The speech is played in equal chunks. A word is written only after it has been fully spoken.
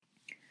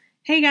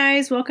Hey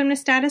guys, welcome to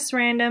Status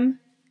Random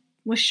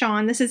with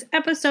Sean. This is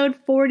episode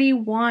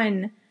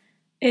 41,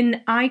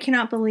 and I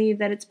cannot believe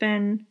that it's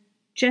been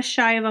just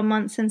shy of a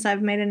month since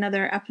I've made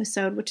another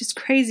episode, which is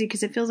crazy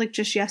because it feels like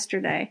just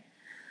yesterday.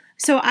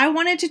 So I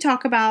wanted to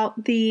talk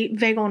about the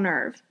vagal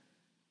nerve.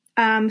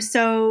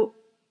 So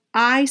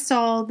I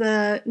saw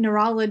the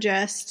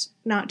neurologist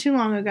not too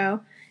long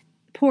ago.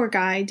 Poor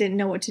guy didn't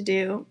know what to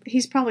do.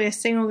 He's probably a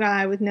single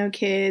guy with no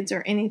kids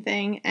or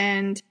anything,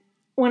 and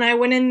when I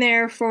went in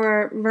there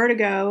for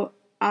vertigo,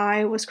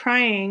 I was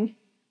crying.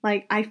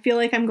 Like, I feel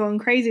like I'm going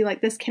crazy.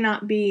 Like, this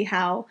cannot be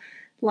how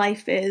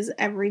life is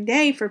every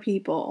day for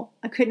people.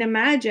 I couldn't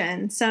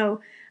imagine. So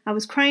I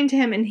was crying to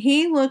him, and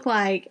he looked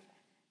like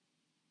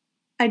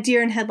a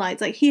deer in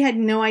headlights. Like, he had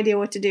no idea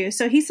what to do.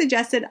 So he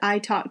suggested I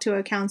talk to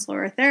a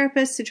counselor or a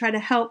therapist to try to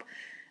help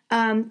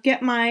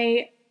get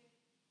my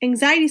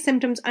anxiety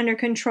symptoms under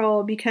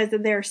control because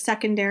they're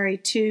secondary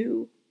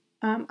to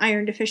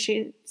iron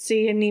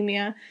deficiency,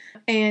 anemia,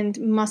 and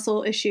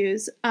muscle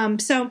issues.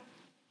 So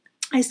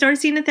I started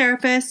seeing a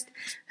therapist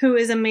who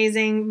is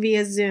amazing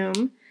via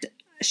Zoom.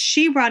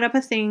 She brought up a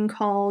thing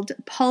called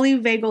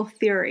polyvagal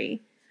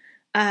theory.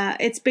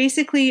 It's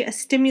basically a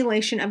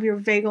stimulation of your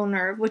vagal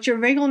nerve, which your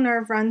vagal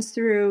nerve runs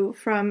through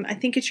from, I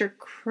think it's your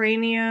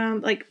cranium,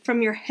 like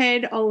from your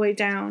head all the way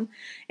down.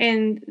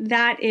 And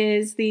that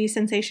is the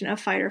sensation of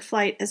fight or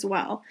flight as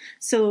well.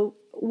 So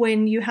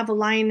when you have a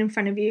lion in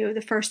front of you,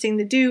 the first thing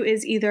to do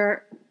is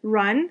either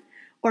run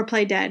or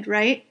play dead,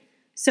 right?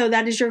 So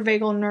that is your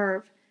vagal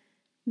nerve.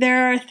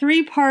 There are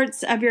three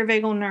parts of your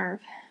vagal nerve.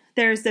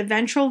 There's the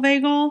ventral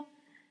vagal,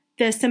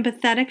 the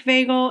sympathetic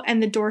vagal,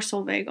 and the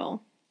dorsal vagal.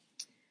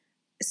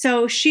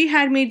 So she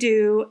had me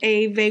do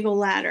a vagal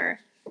ladder.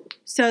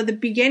 So the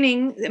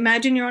beginning,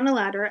 imagine you're on a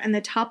ladder, and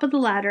the top of the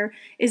ladder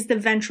is the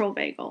ventral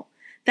vagal.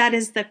 That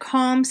is the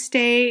calm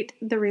state,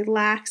 the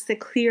relaxed, the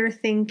clear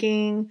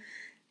thinking,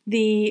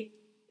 the,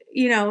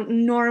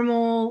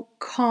 normal,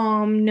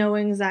 calm, no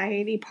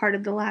anxiety part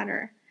of the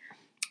ladder.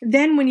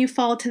 Then when you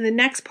fall to the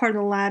next part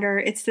of the ladder,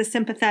 it's the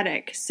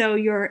sympathetic. So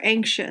you're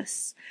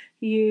anxious,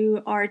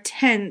 you are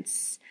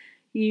tense,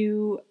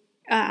 you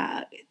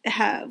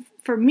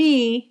for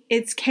me,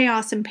 it's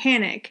chaos and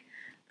panic.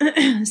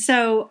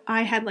 So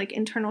I had like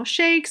internal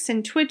shakes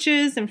and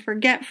twitches and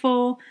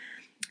forgetful.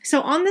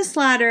 So on this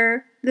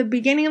ladder, the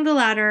beginning of the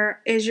ladder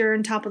is you're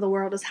on top of the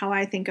world is how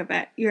I think of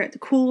it. You're at the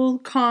cool,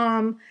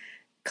 calm,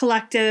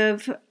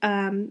 collective,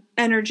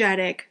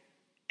 energetic.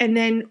 And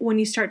then when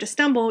you start to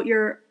stumble,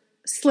 you're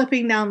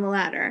slipping down the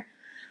ladder.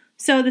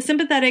 So the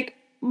sympathetic,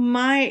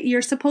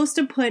 you're supposed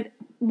to put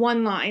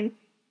one line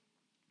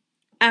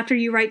after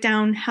you write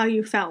down how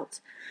you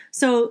felt.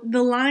 So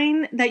the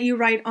line that you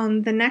write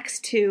on the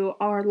next two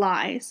are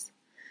lies.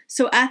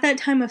 So at that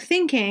time of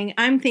thinking,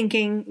 I'm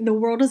thinking the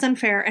world is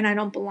unfair and I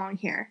don't belong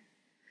here.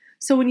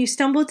 So when you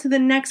stumble to the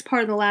next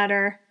part of the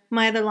ladder,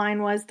 my other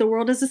line was the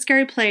world is a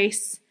scary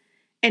place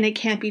and it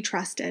can't be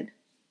trusted.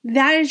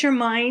 That is your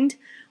mind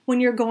when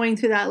you're going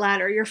through that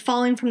ladder. You're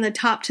falling from the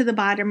top to the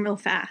bottom real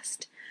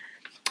fast.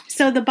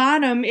 So the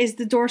bottom is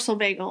the dorsal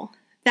vagal.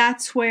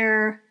 That's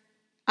where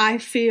I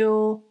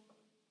feel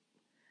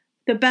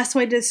the best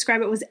way to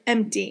describe it was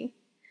empty.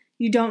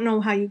 You don't know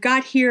how you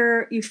got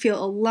here. You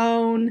feel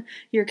alone.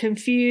 You're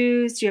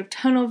confused. You have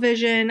tunnel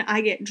vision.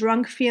 I get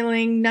drunk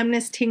feeling,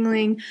 numbness,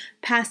 tingling,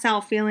 pass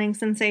out feeling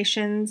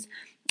sensations.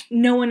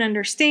 No one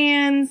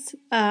understands.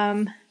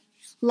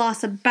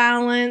 Loss of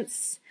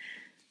balance.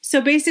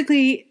 So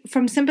basically,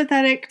 from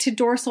sympathetic to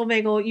dorsal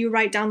vagal, you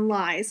write down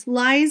lies.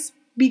 Lies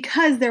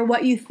because they're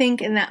what you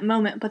think in that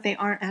moment, but they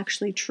aren't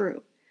actually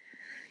true.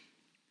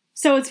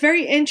 So it's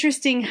very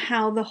interesting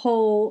how the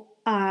whole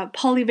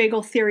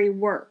polyvagal theory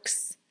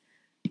works.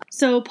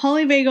 So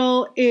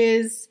polyvagal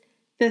is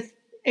the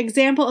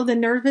example of the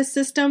nervous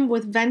system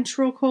with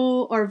ventral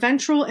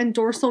and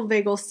dorsal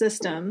vagal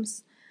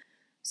systems.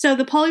 So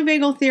the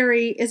polyvagal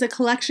theory is a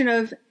collection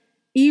of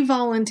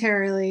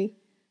evolutionarily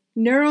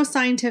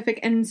neuroscientific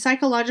and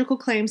psychological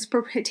claims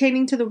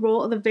pertaining to the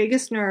role of the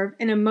vagus nerve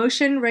in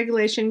emotion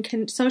regulation,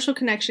 social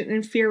connection,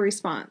 and fear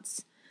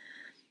response.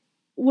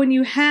 When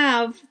you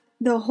have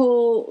the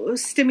whole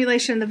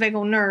stimulation of the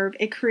vagal nerve,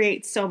 it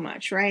creates so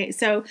much, right?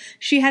 So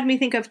she had me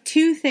think of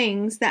two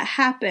things that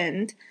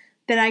happened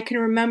that I can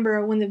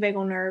remember when the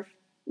vagal nerve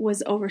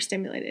was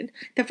overstimulated.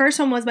 The first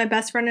one was my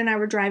best friend and I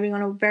were driving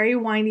on a very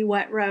windy,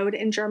 wet road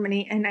in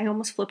Germany, and I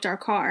almost flipped our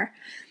car.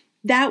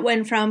 That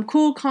went from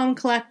cool, calm,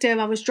 collective,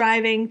 I was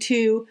driving,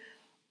 to,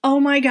 oh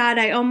my God,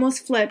 I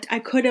almost flipped. I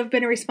could have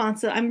been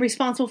I'm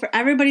responsible for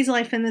everybody's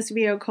life in this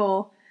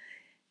vehicle.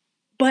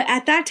 But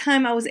at that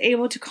time, I was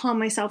able to calm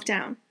myself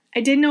down. I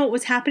didn't know what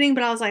was happening,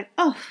 but I was like,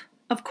 oh,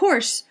 of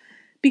course,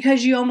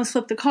 because you almost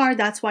flipped the car,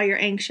 that's why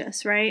you're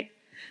anxious, right?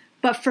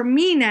 But for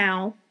me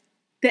now,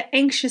 the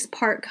anxious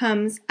part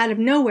comes out of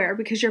nowhere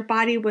because your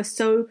body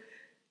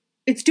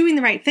it's doing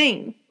the right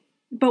thing.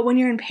 But when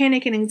you're in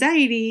panic and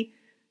anxiety,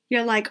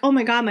 you're like, oh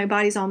my God, my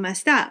body's all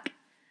messed up.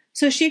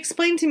 So she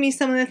explained to me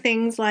some of the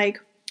things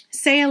like,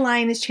 say a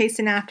lion is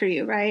chasing after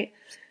you, right?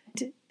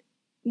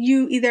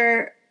 You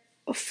either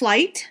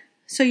flight,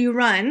 So you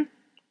run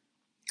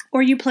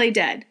or you play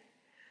dead.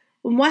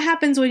 And what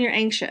happens when you're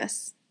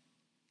anxious?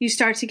 You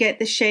start to get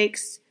the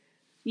shakes,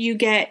 you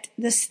get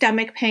the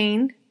stomach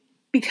pain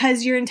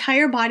because your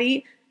entire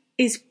body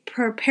is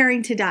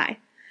preparing to die.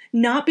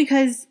 Not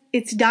because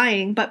it's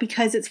dying, but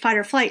because it's fight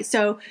or flight.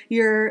 So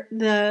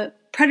the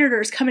predator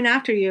is coming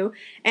after you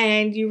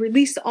and you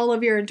release all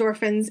of your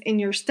endorphins in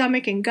your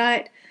stomach and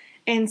gut.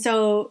 And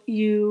so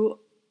the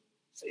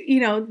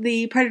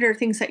predator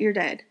thinks that you're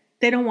dead.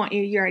 They don't want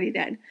you. You're already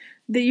dead.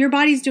 Your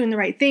body's doing the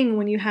right thing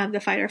when you have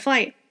the fight or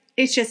flight.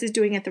 It's just is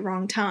doing it at the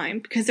wrong time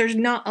because there's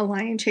not a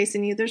lion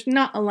chasing you. There's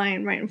not a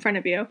lion right in front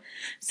of you.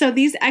 So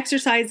these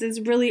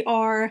exercises really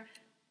are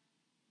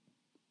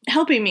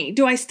helping me.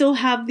 Do I still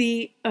have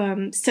the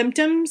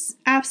symptoms?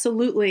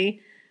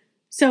 Absolutely.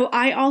 So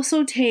I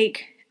also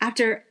take, at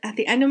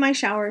the end of my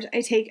showers,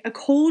 I take a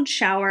cold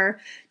shower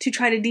to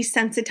try to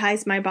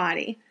desensitize my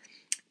body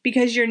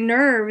because your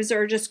nerves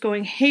are just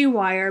going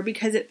haywire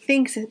because it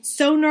thinks it's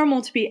so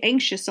normal to be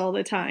anxious all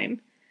the time.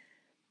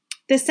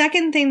 The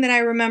second thing that I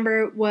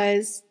remember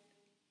was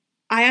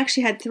I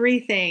actually had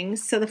 3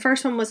 things. So the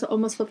first one was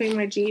almost flipping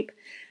my Jeep.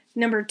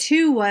 Number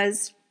 2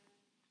 was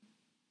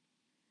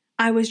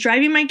I was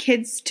driving my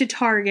kids to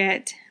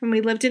Target and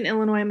we lived in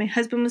Illinois. My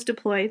husband was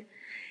deployed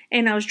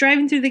and I was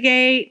driving through the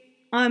gate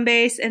on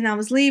base and I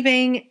was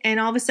leaving and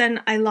all of a sudden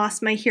I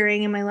lost my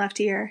hearing in my left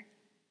ear.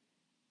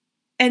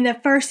 And the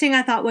first thing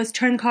I thought was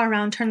turn the car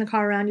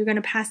around, you're going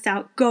to pass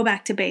out, go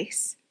back to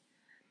base.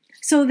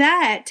 So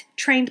that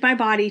trained my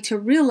body to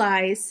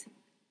realize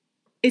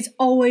it's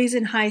always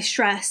in high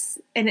stress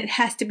and it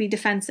has to be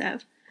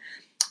defensive.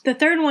 The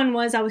third one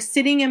was I was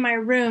sitting in my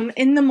room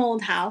in the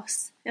mold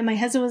house and my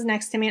husband was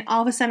next to me and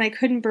all of a sudden I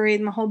couldn't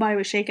breathe. My whole body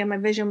was shaking. My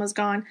vision was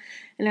gone.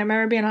 And I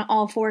remember being on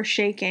all fours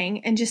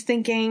shaking and just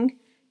thinking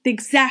the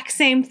exact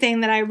same thing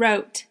that I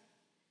wrote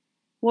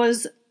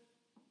was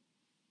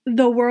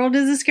the world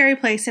is a scary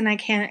place and I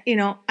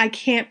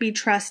can't be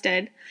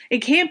trusted. It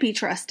can't be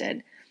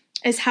trusted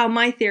is how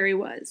my theory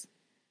was.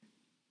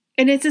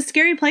 And it's a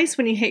scary place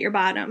when you hit your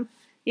bottom.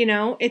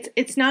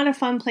 It's not a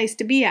fun place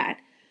to be at.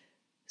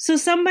 So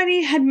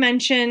somebody had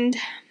mentioned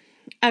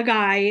a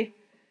guy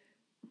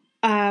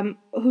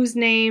whose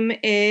name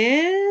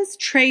is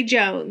Trey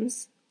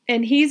Jones.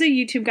 And he's a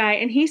YouTube guy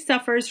and he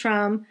suffers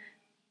from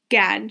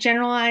GAD,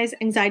 generalized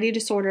anxiety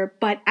disorder,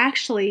 but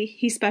actually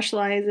he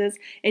specializes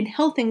in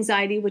health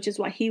anxiety, which is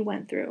what he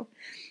went through.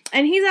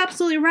 And he's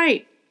absolutely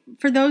right.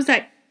 For those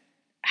that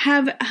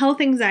have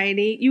health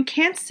anxiety, you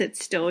can't sit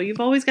still. You've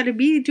always got to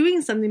be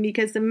doing something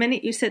because the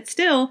minute you sit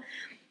still,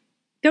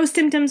 those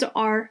symptoms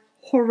are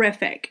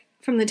horrific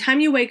from the time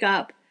you wake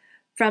up,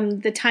 from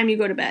the time you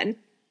go to bed.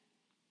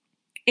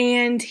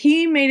 And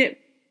he made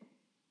it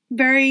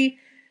very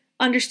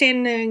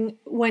understanding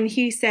when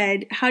he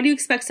said, how do you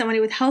expect somebody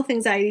with health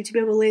anxiety to be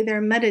able to lay there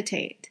and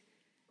meditate?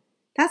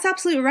 That's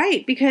absolutely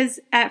right. Because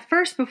at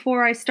first,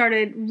 before I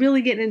started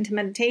really getting into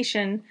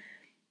meditation,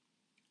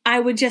 I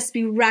would just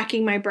be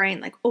racking my brain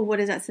like, oh, what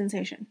is that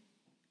sensation?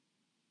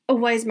 Oh,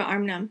 why is my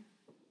arm numb?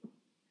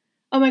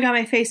 Oh my God,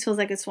 my face feels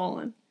like it's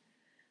swollen.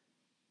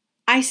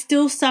 I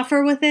still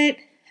suffer with it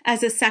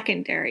as a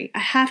secondary. I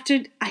have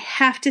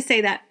to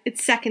say that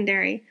it's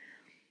secondary.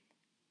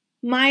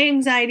 My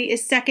anxiety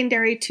is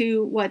secondary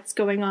to what's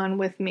going on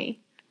with me.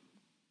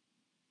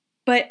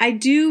 But I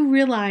do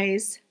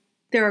realize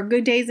there are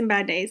good days and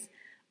bad days.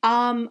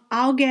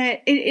 I'll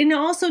get, it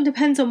also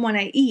depends on what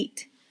I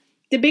eat.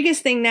 The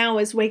biggest thing now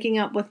is waking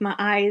up with my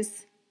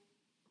eyes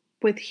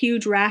with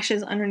huge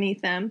rashes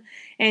underneath them.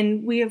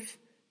 And we have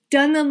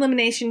done the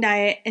elimination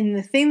diet, and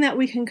the thing that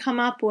we can come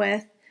up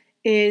with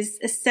is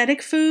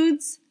acidic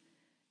foods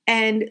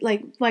and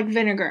like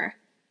vinegar.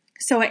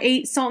 So I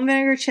ate salt and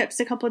vinegar chips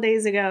a couple of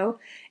days ago,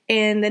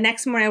 and the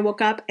next morning I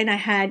woke up and I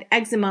had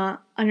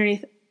eczema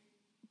underneath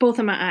both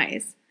of my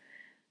eyes.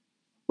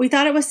 We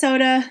thought it was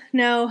soda.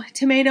 No.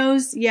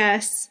 Tomatoes,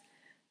 yes.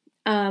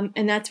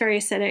 And that's very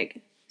acidic.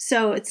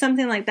 So it's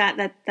something like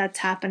that's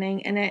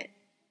happening, and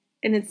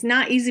it's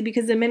not easy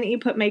because the minute you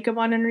put makeup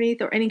on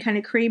underneath or any kind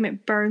of cream,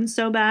 it burns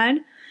so bad.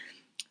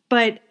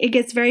 But it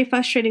gets very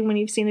frustrating when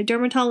you've seen a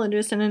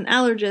dermatologist and an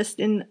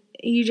allergist, and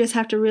you just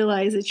have to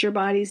realize it's your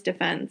body's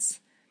defense.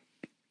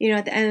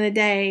 At the end of the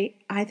day,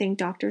 I think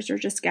doctors are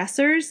just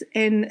guessers,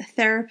 and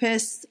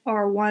therapists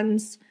are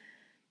ones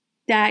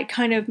that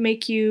kind of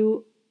make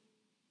you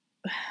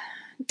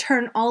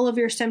turn all of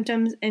your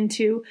symptoms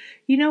into,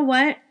 you know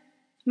what?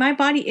 My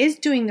body is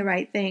doing the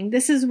right thing.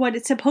 This is what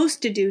it's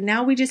supposed to do.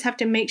 Now we just have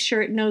to make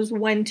sure it knows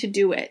when to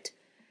do it.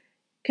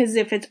 Because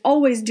if it's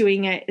always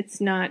doing it,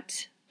 it's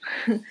not,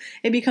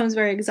 it becomes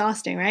very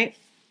exhausting, right?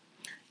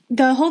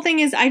 The whole thing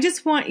is, I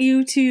just want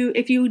you to,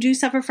 if you do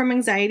suffer from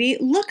anxiety,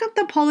 look up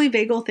the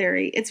polyvagal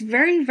theory. It's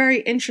very,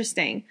 very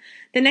interesting.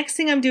 The next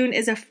thing I'm doing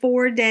is a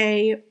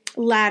 4-day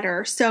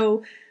ladder.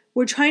 So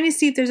we're trying to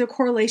see if there's a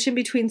correlation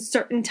between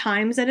certain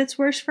times that it's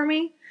worse for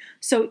me.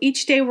 So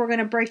each day we're going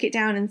to break it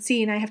down and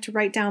see, and I have to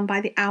write down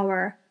by the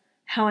hour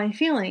how I'm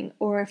feeling,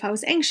 or if I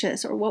was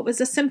anxious, or what was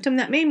the symptom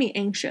that made me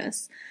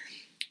anxious.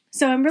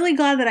 So I'm really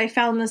glad that I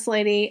found this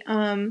lady.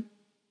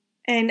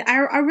 And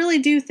I really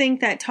do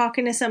think that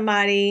talking to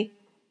somebody,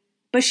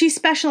 but she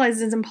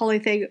specializes in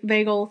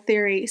polyvagal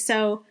theory.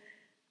 So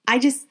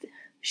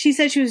she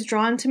said she was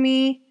drawn to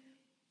me,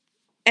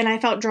 and I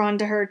felt drawn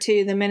to her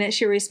too the minute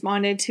she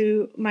responded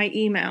to my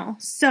email.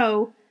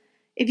 So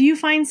if you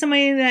find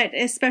somebody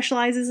that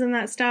specializes in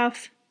that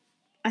stuff,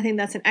 I think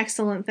that's an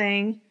excellent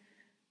thing.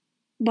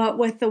 But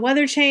with the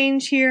weather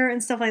change here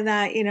and stuff like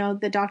that,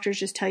 the doctors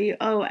just tell you,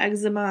 oh,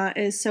 eczema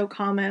is so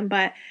common.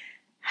 But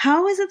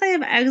how is it that I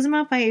have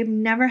eczema if I have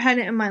never had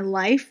it in my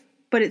life,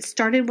 but it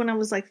started when I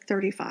was like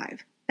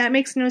 35? That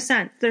makes no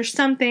sense. There's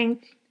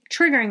something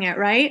triggering it,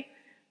 right?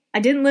 I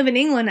didn't live in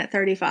England at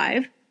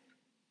 35.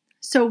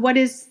 So what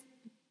is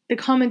the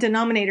common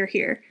denominator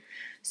here?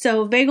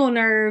 So vagal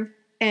nerve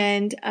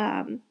and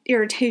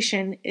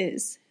irritation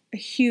is a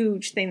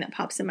huge thing that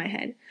pops in my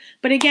head.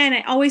 But again,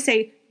 I always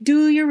say,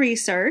 do your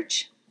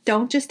research.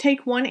 Don't just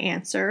take one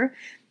answer.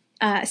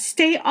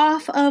 Stay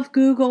off of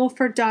Google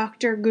for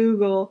Dr.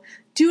 Google.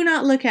 Do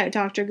not look at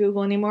Dr.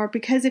 Google anymore,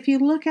 because if you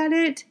look at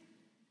it,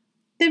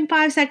 then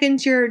 5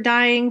 seconds you're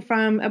dying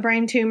from a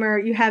brain tumor,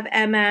 you have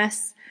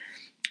MS,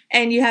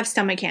 and you have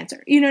stomach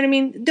cancer. You know what I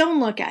mean? Don't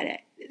look at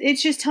it.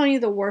 It's just telling you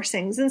the worst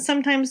things. And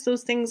sometimes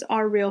those things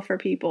are real for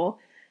people.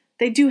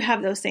 They do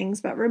have those things,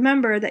 but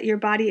remember that your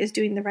body is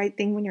doing the right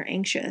thing when you're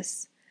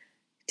anxious.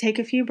 Take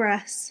a few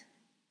breaths.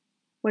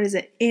 What is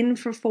it? In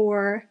for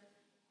 4,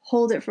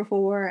 hold it for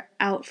 4,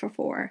 out for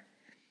 4.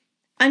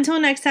 Until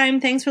next time,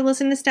 thanks for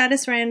listening to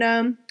Status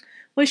Random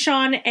with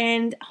Sean,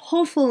 and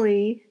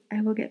hopefully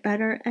I will get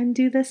better and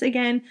do this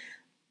again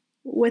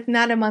with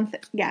not a month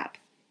gap.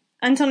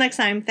 Until next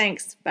time,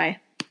 thanks. Bye.